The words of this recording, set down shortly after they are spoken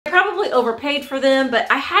probably overpaid for them,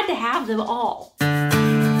 but I had to have them all.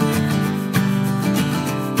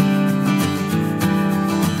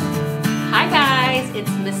 Hi guys,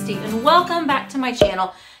 it's Misty and welcome back to my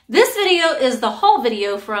channel. This video is the haul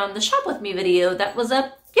video from the Shop With Me video that was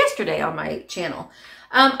up yesterday on my channel.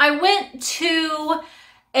 I went to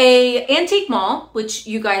a antique mall, which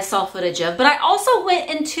you guys saw footage of, but I also went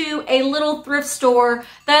into a little thrift store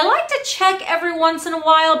that I like to check every once in a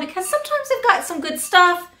while because sometimes they've got some good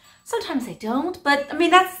stuff, sometimes they don't, but I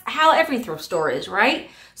mean, that's how every thrift store is, right?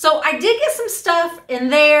 So I did get some stuff in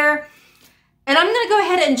there, and I'm gonna go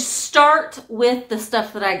ahead and start with the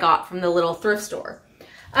stuff that I got from the little thrift store.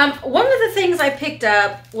 One of the things I picked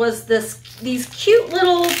up was these cute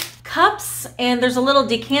little cups, and there's a little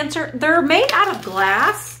decanter. They're made out of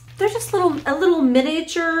glass. They're just a little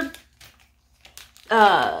miniature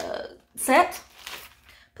set.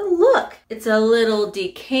 But look, it's a little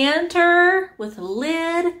decanter with a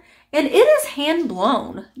lid, and it is hand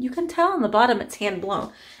blown. You can tell on the bottom it's hand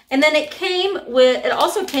blown. And then it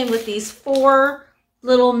also came with these 4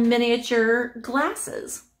 little miniature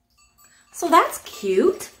glasses. So that's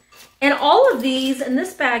cute. And all of these in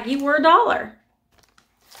this baggie were $1.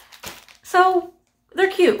 So they're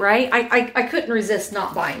cute, right? I couldn't resist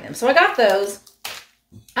not buying them. So I got those.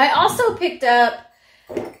 I also picked up,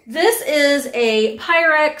 this is a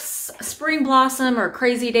Pyrex Spring Blossom or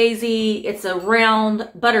Crazy Daisy. It's a round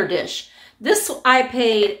butter dish. This I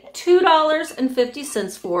paid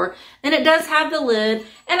 $2.50 for, and it does have the lid.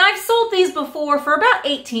 And I've sold these before for about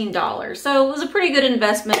 $18. So it was a pretty good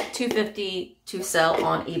investment, $2.50 to sell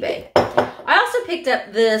on eBay. I also picked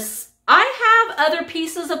up this. I have other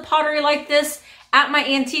pieces of pottery like this at my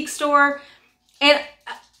antique store, and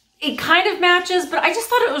it kind of matches, but I just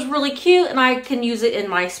thought it was really cute and I can use it in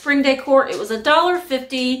my spring decor. It was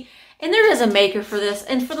 $1.50, and there is a maker for this,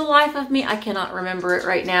 and for the life of me, I cannot remember it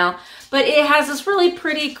right now, but it has this really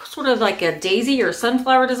pretty sort of like a daisy or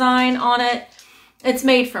sunflower design on it. It's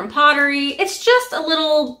made from pottery. It's just a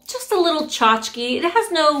little tchotchke. It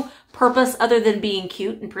has no purpose other than being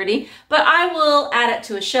cute and pretty, but I will add it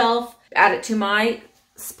to a shelf, add it to my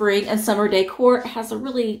spring and summer decor. It has a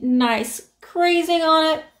really nice crazing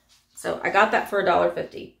on it. So I got that for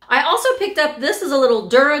 $1.50. I also picked up, this is a little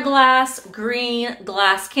Duraglass green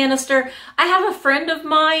glass canister. I have a friend of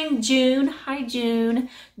mine, June. Hi, June.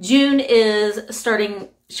 June is starting,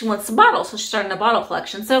 she wants a bottle, so she's starting a bottle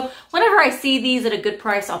collection. So whenever I see these at a good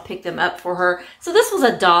price, I'll pick them up for her. So this was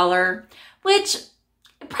 $1, which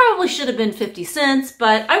it probably should have been 50 cents,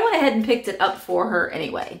 but I went ahead and picked it up for her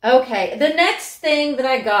anyway. Okay, the next thing that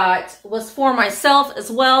I got was for myself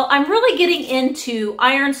as well. I'm really getting into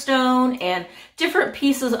ironstone and different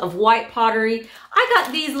pieces of white pottery. I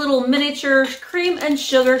got these little miniature cream and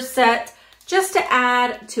sugar set just to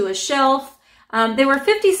add to a shelf. They were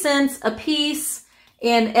 50 cents a piece,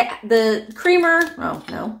 and the creamer, oh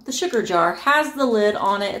no, the sugar jar has the lid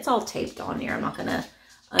on it. It's all taped on here. I'm not gonna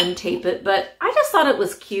untape it, but I just thought it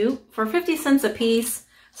was cute for 50 cents a piece.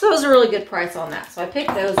 So it was a really good price on that. So I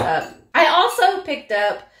picked those up. I also picked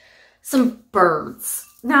up some birds.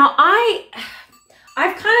 Now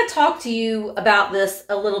I've kind of talked to you about this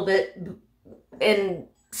a little bit in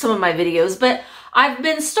some of my videos, but I've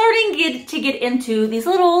been starting to get into these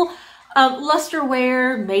little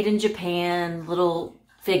lusterware made in Japan little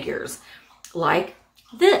figures like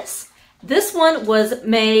this. This one was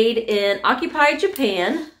made in occupied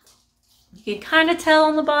Japan. You can kind of tell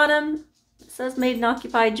on the bottom, it says made in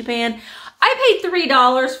occupied Japan. I paid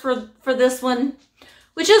 $3 for this one,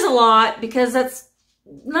 which is a lot because that's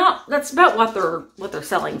about what they're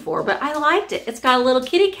selling for, but I liked it. It's got a little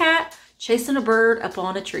kitty cat chasing a bird up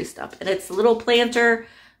on a tree stump, and it's a little planter.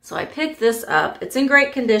 So I picked this up. It's in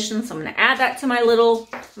great condition, so I'm gonna add that to my little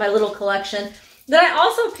collection. Then I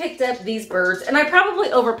also picked up these birds, and I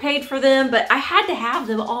probably overpaid for them, but I had to have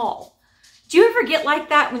them all. Do you ever get like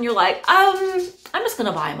that when you're like, I'm just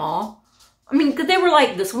gonna buy them all? I mean, because they were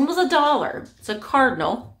like, this one was $1. It's a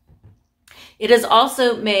cardinal. It is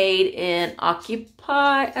also made in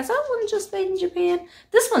occupied, is that one just made in Japan?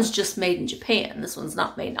 This one's just made in Japan. This one's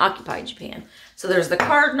not made in occupied Japan. So there's the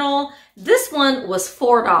cardinal. This one was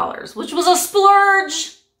 $4, which was a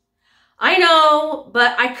splurge. I know,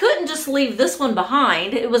 but I couldn't just leave this one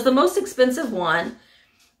behind. It was the most expensive one.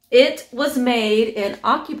 It was made in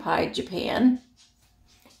occupied Japan.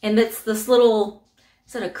 And it's this little,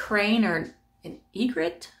 is it a crane or an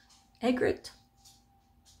egret? Egret?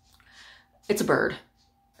 It's a bird.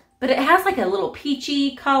 But it has like a little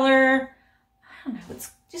peachy color. I don't know,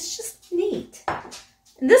 it's just neat.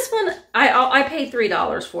 And this one, I paid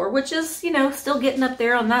 $3 for, which is, you know, still getting up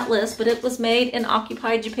there on that list, but it was made in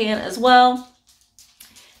occupied Japan as well.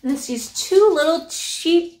 And it's these two little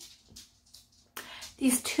cheap,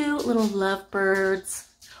 these two little lovebirds.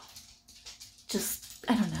 Just,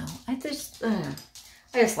 I don't know. I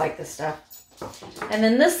just like this stuff. And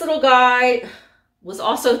then this little guy was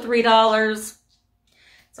also $3.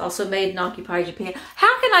 It's also made in Occupy Japan.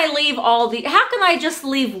 How can I leave how can I just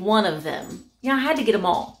leave one of them? Yeah, I had to get them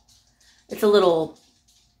all. It's a little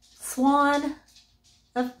swan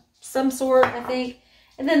of some sort, I think.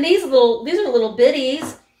 And then these are little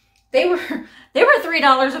bitties. They were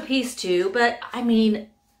 $3 a piece too, but I mean,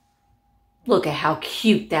 look at how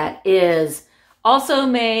cute that is. Also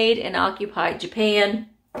made in Occupy Japan.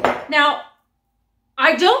 Now,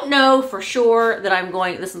 I don't know for sure that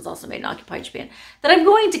this one's also made in Occupy Japan, that I'm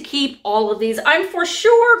going to keep all of these. I'm for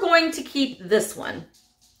sure going to keep this one.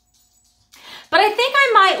 But I think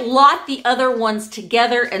I might lot the other ones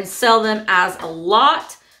together and sell them as a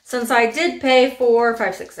lot, since I did pay for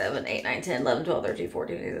 5, 6, 7, 8, 9, 10, 11, 12, 13,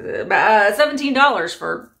 14, $17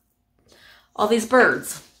 for all these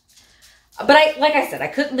birds. But like I said, I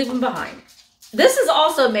couldn't leave them behind. This is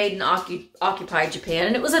also made in Occupy Japan,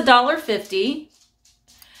 and it was $1.50.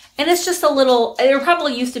 And it's just a little, there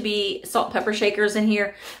probably used to be salt and pepper shakers in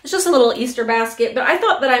here. It's just a little Easter basket, but I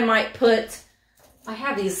thought that I might put, I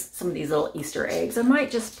have some of these little Easter eggs. I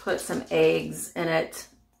might just put some eggs in it.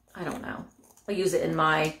 I don't know. I'll use it in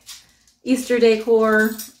my Easter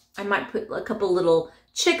decor. I might put a couple little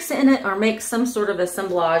chicks in it or make some sort of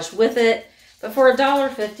assemblage with it. But for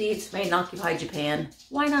 $1.50, it's made in Occupy Japan.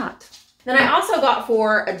 Why not? Then I also got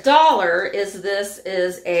for $1 this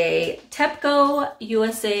is a TEPCO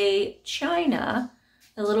USA China,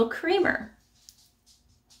 a little creamer.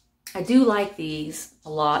 I do like these a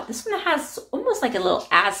lot. This one has almost like a little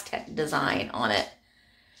Aztec design on it.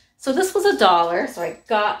 So this was $1, so I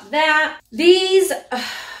got that. These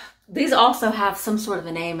also have some sort of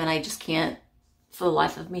a name, and I just can't for the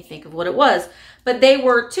life of me think of what it was. But they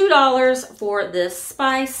were $2 for this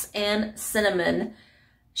spice and cinnamon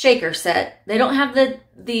shaker set. They don't have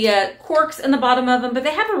the corks in the bottom of them, but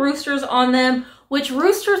they have the roosters on them, which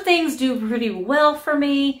rooster things do pretty well for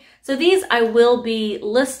me. So these I will be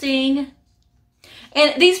listing.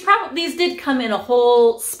 And these did come in a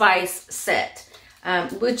whole spice set,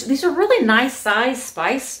 which these are really nice size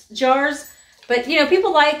spice jars. But you know,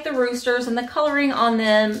 people like the roosters, and the coloring on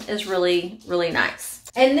them is really, really nice.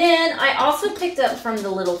 And then I also picked up from the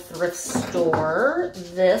little thrift store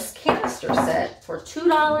this canister set for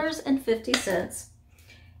 $2.50.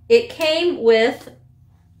 It came with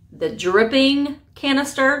the dripping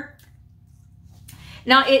canister.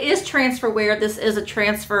 Now it is transferware. This is a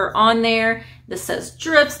transfer on there. This says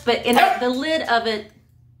drips, but in the lid of it,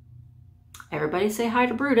 everybody say hi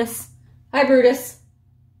to Brutus. Hi, Brutus.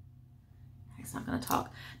 He's not going to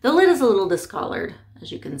talk. The lid is a little discolored,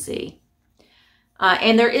 as you can see.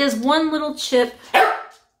 And there is one little chip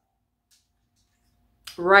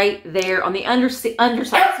right there on the underside.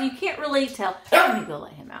 So you can't really tell. Let me go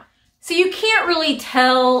let him out. So you can't really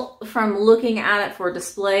tell from looking at it for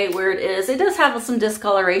display where it is. It does have some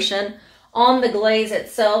discoloration on the glaze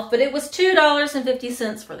itself, but it was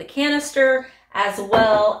 $2.50 for the canister, as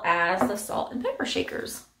well as the salt and pepper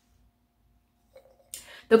shakers.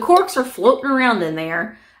 The corks are floating around in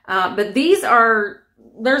there, but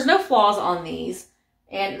there's no flaws on these.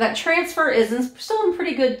 And that transfer is still in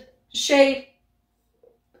pretty good shape.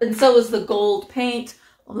 And so is the gold paint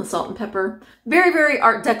on the salt and pepper. Very, very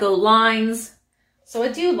Art Deco lines. So I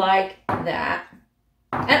do like that.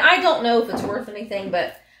 And I don't know if it's worth anything,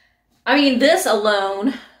 but I mean, this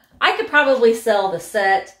alone, I could probably sell the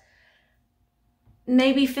set.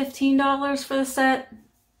 Maybe $15 for the set.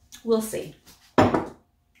 We'll see.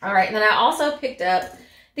 All right, and then I also picked up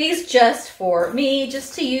these just for me,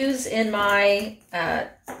 just to use in my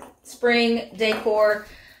spring decor.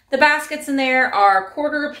 The baskets in there are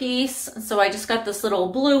 $1/4 a piece, so I just got this little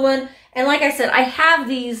blue one. And like I said, I have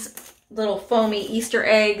these little foamy Easter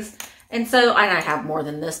eggs, and I have more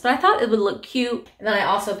than this, but I thought it would look cute. And then I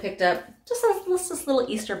also picked up just this little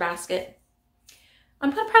Easter basket.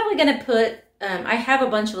 I'm probably going to put, I have a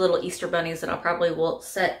bunch of little Easter bunnies that I probably will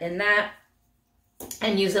set in that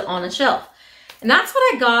and use it on a shelf. And that's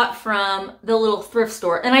what I got from the little thrift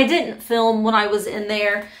store. And I didn't film when I was in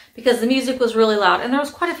there because the music was really loud and there was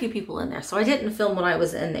quite a few people in there. So I didn't film when I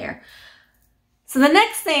was in there. So the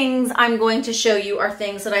next things I'm going to show you are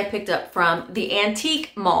things that I picked up from the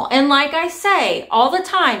antique mall. And like I say all the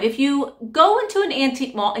time, if you go into an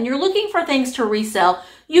antique mall and you're looking for things to resell,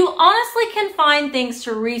 you honestly can find things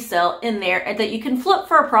to resell in there and that you can flip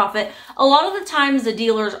for a profit. A lot of the times the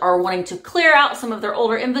dealers are wanting to clear out some of their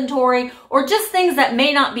older inventory or just things that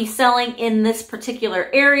may not be selling in this particular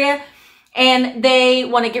area. and they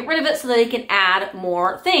want to get rid of it so that they can add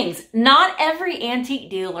more things. Not every antique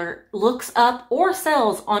dealer looks up or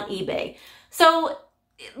sells on eBay. So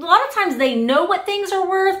a lot of times they know what things are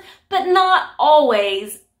worth, but not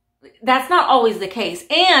always. That's not always the case.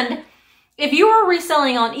 And if you are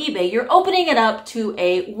reselling on eBay, you're opening it up to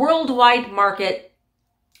a worldwide market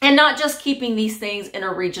and not just keeping these things in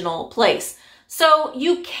a regional place. So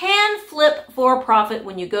you can flip for profit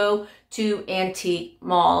when you go to antique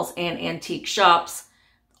malls and antique shops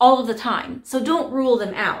all of the time. So don't rule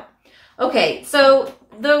them out. Okay, so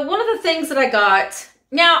one of the things that I got,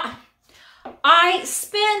 now I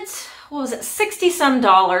spent, what was it, $60 some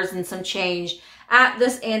and some change at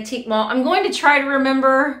this antique mall. I'm going to try to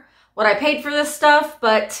remember what I paid for this stuff,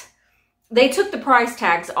 but they took the price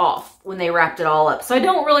tags off when they wrapped it all up. So I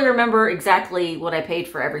don't really remember exactly what I paid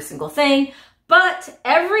for every single thing, but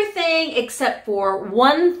everything except for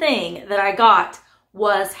one thing that I got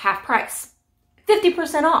was half price,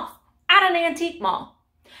 50% off at an antique mall.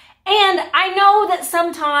 And I know that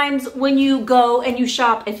sometimes when you go and you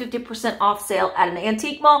shop a 50% off sale at an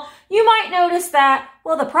antique mall, you might notice that,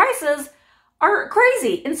 well, the prices are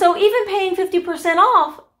crazy. And so even paying 50%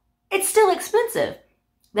 off, it's still expensive.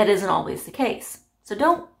 That isn't always the case. So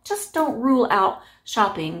don't rule out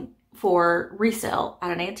shopping for resale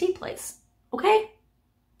at an antique place. Okay?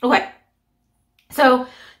 Okay. So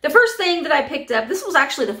the first thing that I picked up, this was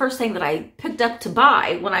actually the first thing that I picked up to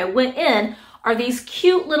buy when I went in, are these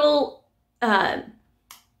cute little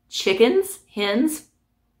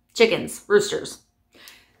roosters.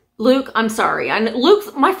 Luke, I'm sorry.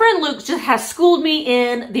 My friend Luke just has schooled me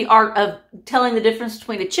in the art of telling the difference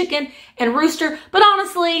between a chicken and rooster. But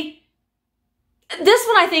honestly, this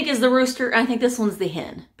one I think is the rooster. I think this one's the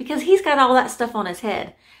hen because he's got all that stuff on his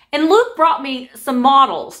head. And Luke brought me some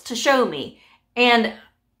models to show me. And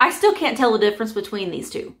I still can't tell the difference between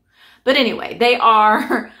these two. But anyway, they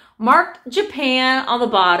are marked Japan on the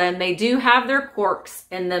bottom. They do have their corks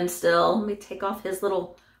in them still. Let me take off his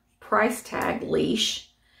little price tag leash.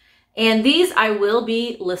 And these I will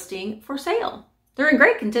be listing for sale. They're in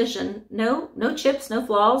great condition. No chips, no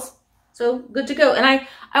flaws. So good to go. And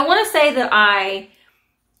I want to say that I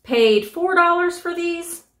paid $4 for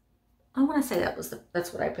these. I want to say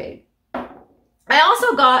that's what I paid. I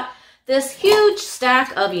also got this huge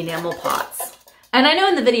stack of enamel pots. And I know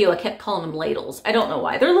in the video I kept calling them ladles. I don't know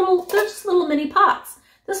why. They're just little mini pots.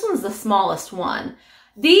 This one's the smallest one.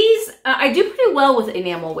 These, I do pretty well with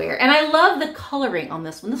enamelware, and I love the coloring on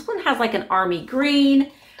this one. This one has like an army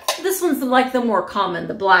green. This one's like the more common,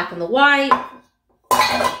 the black and the white,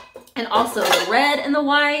 and also the red and the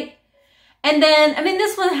white. And then, I mean,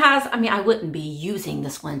 this one has, I mean, I wouldn't be using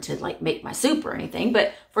this one to like make my soup or anything,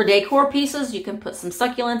 but for decor pieces, you can put some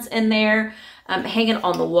succulents in there, hanging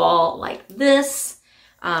on the wall like this.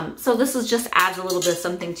 So this just adds a little bit of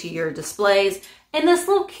something to your displays. And this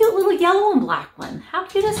little cute little yellow and black one. How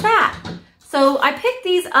cute is that? So I picked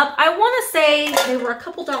these up. I want to say they were a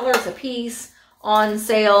couple dollars a piece on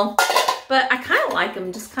sale, but I kind of like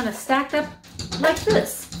them just kind of stacked up like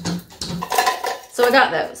this. So I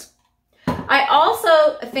got those. I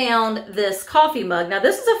also found this coffee mug. Now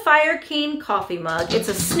this is a Fire King coffee mug. It's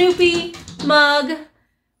a Snoopy mug.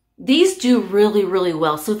 These do really, really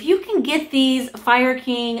well. So if you can get these Fire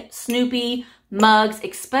King Snoopy mugs,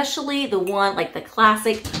 especially the one like the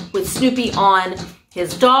classic with Snoopy on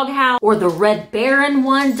his doghouse, or the Red Baron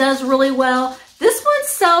one does really well. This one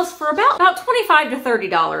sells for about $25 to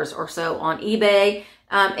 $30 or so on eBay.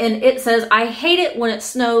 And it says, I hate it when it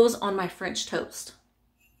snows on my French toast.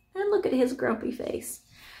 And look at his grumpy face.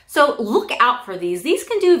 So look out for these. These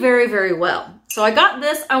can do very, very well. So I got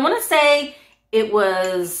this. I want to say it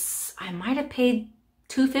was, I might have paid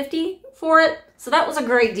 $2.50 for it. So that was a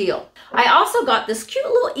great deal. I also got this cute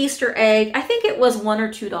little Easter egg. I think it was $1 or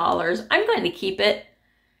 $2. I'm going to keep it.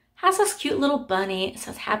 Has this cute little bunny. It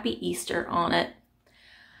says Happy Easter on it.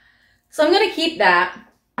 So I'm going to keep that.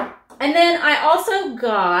 And then I also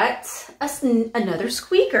got another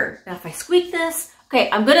squeaker. Now if I squeak this, okay,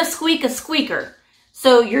 I'm going to squeak a squeaker.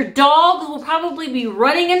 So your dog will probably be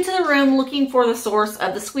running into the room looking for the source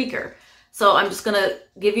of the squeaker. So I'm just going to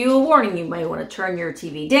give you a warning. You may want to turn your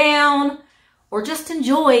TV down or just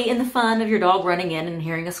enjoy in the fun of your dog running in and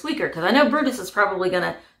hearing a squeaker. Because I know Brutus is probably going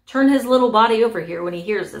to turn his little body over here when he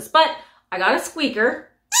hears this. But I got a squeaker.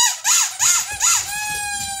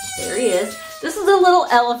 There he is. This is a little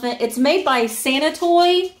elephant. It's made by Santa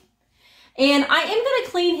Toy. And I am going to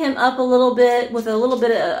clean him up a little bit with a little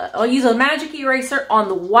bit of, I'll use a magic eraser on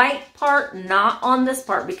the white part, not on this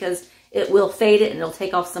part, because it will fade it and it'll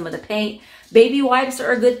take off some of the paint. Baby wipes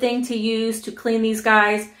are a good thing to use to clean these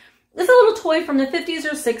guys. It's a little toy from the 50s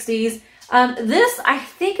or 60s. This, I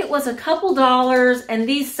think it was a couple dollars, and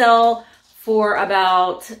these sell for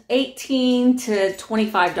about $18 to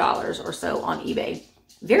 $25 or so on eBay.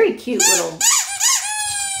 Very cute little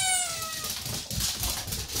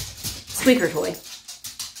squeaker toy.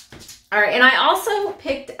 All right, and I also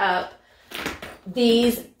picked up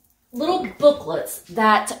these little booklets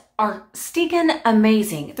that are stinking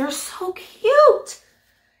amazing. They're so cute.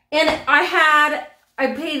 And I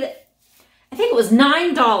paid, I think it was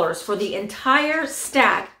 $9 for the entire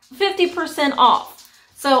stack, 50% off.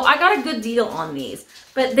 So I got a good deal on these.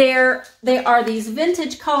 But they are these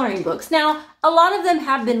vintage coloring books. Now, a lot of them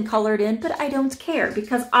have been colored in, but I don't care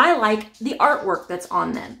because I like the artwork that's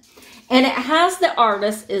on them. And it has the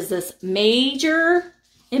artist is this Major,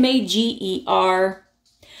 M-A-G-E-R.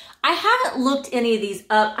 I haven't looked any of these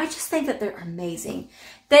up. I just think that they're amazing.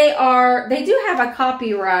 They do have a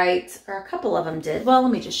copyright, or a couple of them did. Well,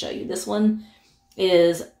 let me just show you. This one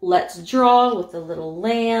is Let's Draw with the little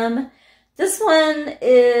lamb. This one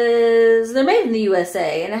is, they're made in the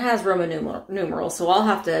USA, and it has Roman numerals, so I'll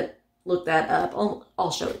have to look that up.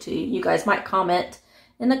 I'll show it to you. You guys might comment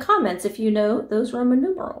in the comments if you know those Roman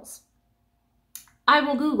numerals. I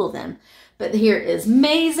will Google them. But here is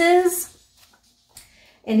Mazes,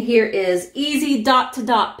 and here is easy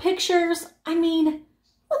dot-to-dot pictures. I mean,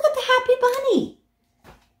 look at the happy bunny.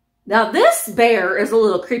 Now, this bear is a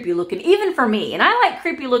little creepy looking, even for me, and I like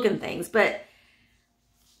creepy looking things, but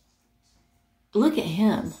look at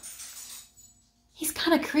him. He's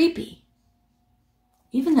kind of creepy.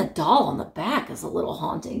 Even the doll on the back is a little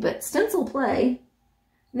haunting, but stencil play.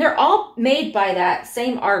 They're all made by that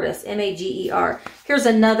same artist, M-A-G-E-R. Here's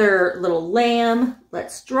another little lamb.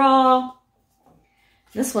 Let's draw.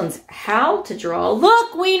 This one's how to draw.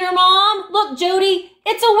 Look, Wiener Mom. Look, Jody.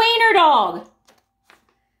 It's a wiener dog.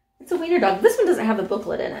 It's a wiener dog. This one doesn't have the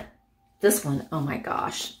booklet in it. This one, oh my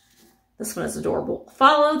gosh. This one is adorable.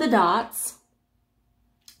 Follow the dots.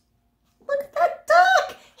 Look at that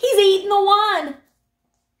duck. He's eating the one.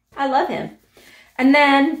 I love him. And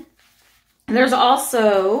then there's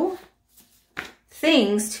also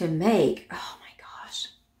things to make. Oh my gosh.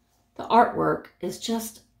 The artwork is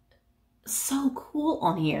just so cool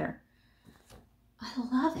on here. I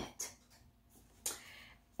love it.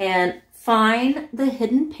 And find the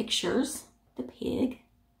hidden pictures. The pig.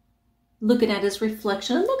 Looking at his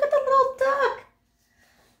reflection. Look at the little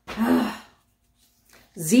duck.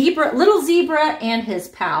 Zebra, little zebra and his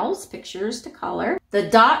pals, pictures to color. The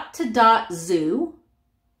dot-to-dot zoo,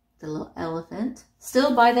 the little elephant,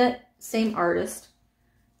 still by the same artist.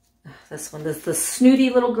 This one, the snooty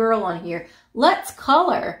little girl on here. Let's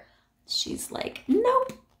color. She's like,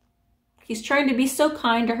 nope. He's trying to be so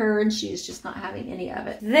kind to her and she's just not having any of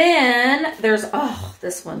it. Then there's, oh,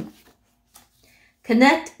 this one.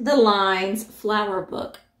 Connect the Lines flower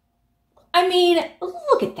book. I mean,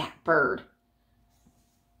 look at that bird.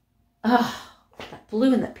 Oh, that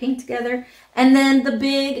blue and that pink together. And then the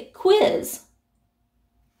big quiz.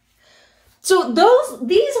 So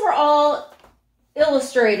these were all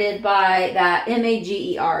illustrated by that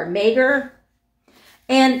M-A-G-E-R, Mager.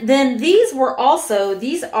 And then these are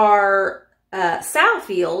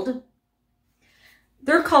Southfield.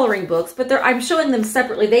 They're coloring books, but I'm showing them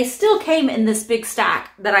separately. They still came in this big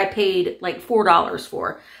stack that I paid like $4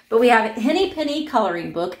 for. But we have a Henny Penny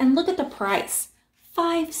coloring book, and look at the price.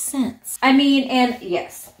 5 cents. I mean, and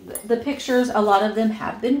yes, the pictures, a lot of them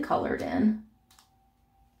have been colored in.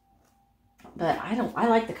 But I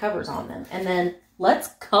like the covers on them. And then let's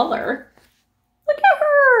color. Look at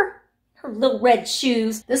her. Her little red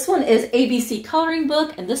shoes. This one is ABC coloring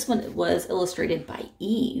book, and this one was illustrated by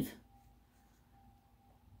Eve.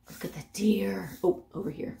 Look at the deer. Oh, over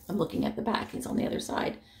here. I'm looking at the back. He's on the other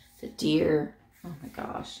side. The deer. Oh my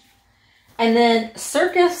gosh. And then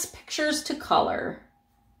Circus Pictures to Color.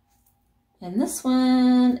 And this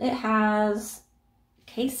one, it has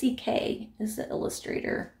KCK is the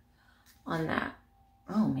illustrator on that.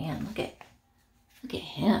 Oh man, look at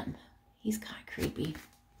him. He's kind of creepy.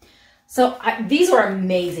 So these were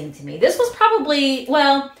amazing to me. This was probably,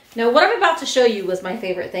 well, no, what I'm about to show you was my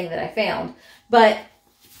favorite thing that I found. But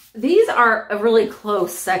these are a really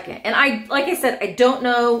close second. And like I said, I don't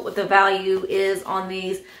know what the value is on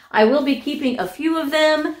these. I will be keeping a few of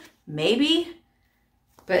them, maybe,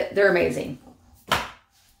 but they're amazing.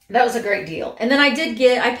 That was a great deal. And then I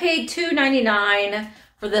paid $2.99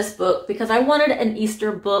 for this book because I wanted an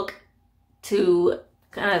Easter book to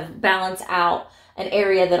kind of balance out an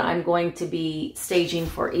area that I'm going to be staging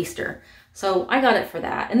for Easter. So I got it for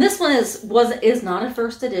that. And this one is not a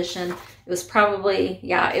first edition. It was probably,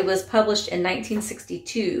 yeah, it was published in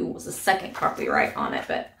 1962. It was the second copyright on it,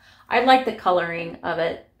 but I like the coloring of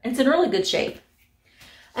it. It's in really good shape.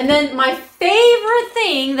 And then my favorite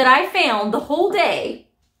thing that I found the whole day,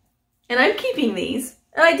 and I'm keeping these,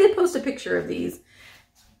 and I did post a picture of these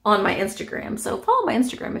on my Instagram. So follow my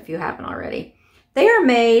Instagram if you haven't already. They are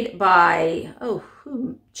made by,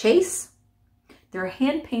 Chase. They're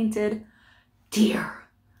hand-painted deer.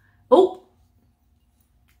 Oh,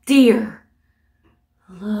 deer.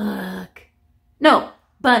 Look. No,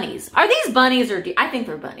 bunnies. Are these bunnies or deer? I think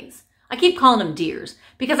they're bunnies. I keep calling them deers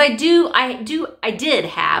because I did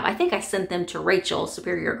have, I think I sent them to Rachel,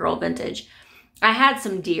 Superior Girl Vintage. I had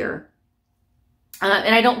some deer.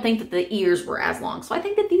 And I don't think that the ears were as long. So I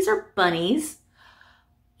think that these are bunnies.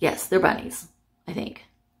 Yes, they're bunnies, I think.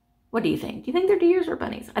 What do you think? Do you think they're deers or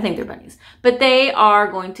bunnies? I think they're bunnies. But they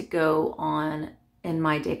are going to go on in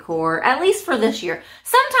my decor, at least for this year.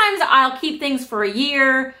 Sometimes I'll keep things for a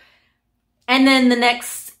year, and then the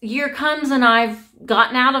next year comes and I've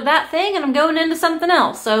gotten out of that thing and I'm going into something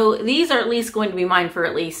else. So these are at least going to be mine for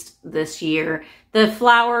at least this year. The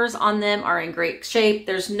flowers on them are in great shape.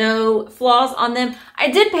 There's no flaws on them. I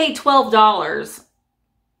did pay $12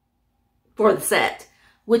 for the set,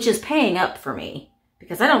 which is paying up for me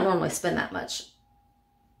because I don't normally spend that much.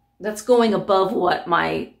 That's going above what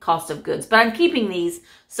my cost of goods, but I'm keeping these,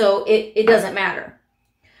 so it doesn't matter.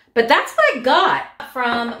 But that's what I got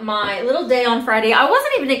from my little day on Friday. I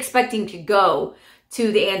wasn't even expecting to go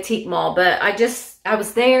to the antique mall, but I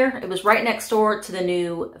was there. It was right next door to the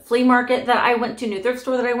new flea market that I went to, new thrift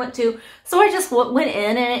store that I went to. So I just went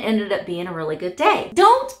in and it ended up being a really good day.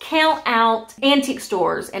 Don't count out antique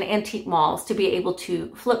stores and antique malls to be able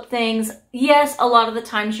to flip things. Yes, a lot of the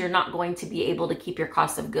times you're not going to be able to keep your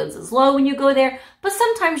cost of goods as low when you go there, but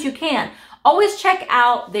sometimes you can. Always check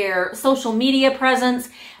out their social media presence.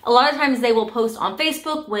 A lot of times they will post on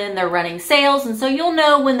Facebook when they're running sales, and so you'll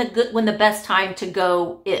know when the best time to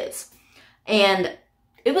go is. And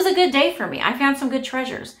it was a good day for me. I found some good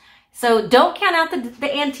treasures. So don't count out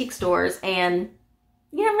the antique stores, and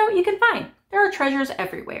you never know what you can find. There are treasures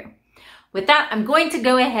everywhere. With that, I'm going to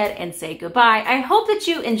go ahead and say goodbye. I hope that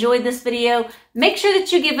you enjoyed this video. Make sure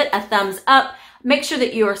that you give it a thumbs up. Make sure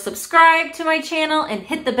that you are subscribed to my channel and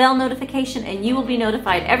hit the bell notification, and you will be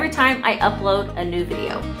notified every time I upload a new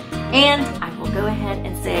video. And I will go ahead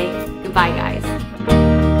and say goodbye, guys.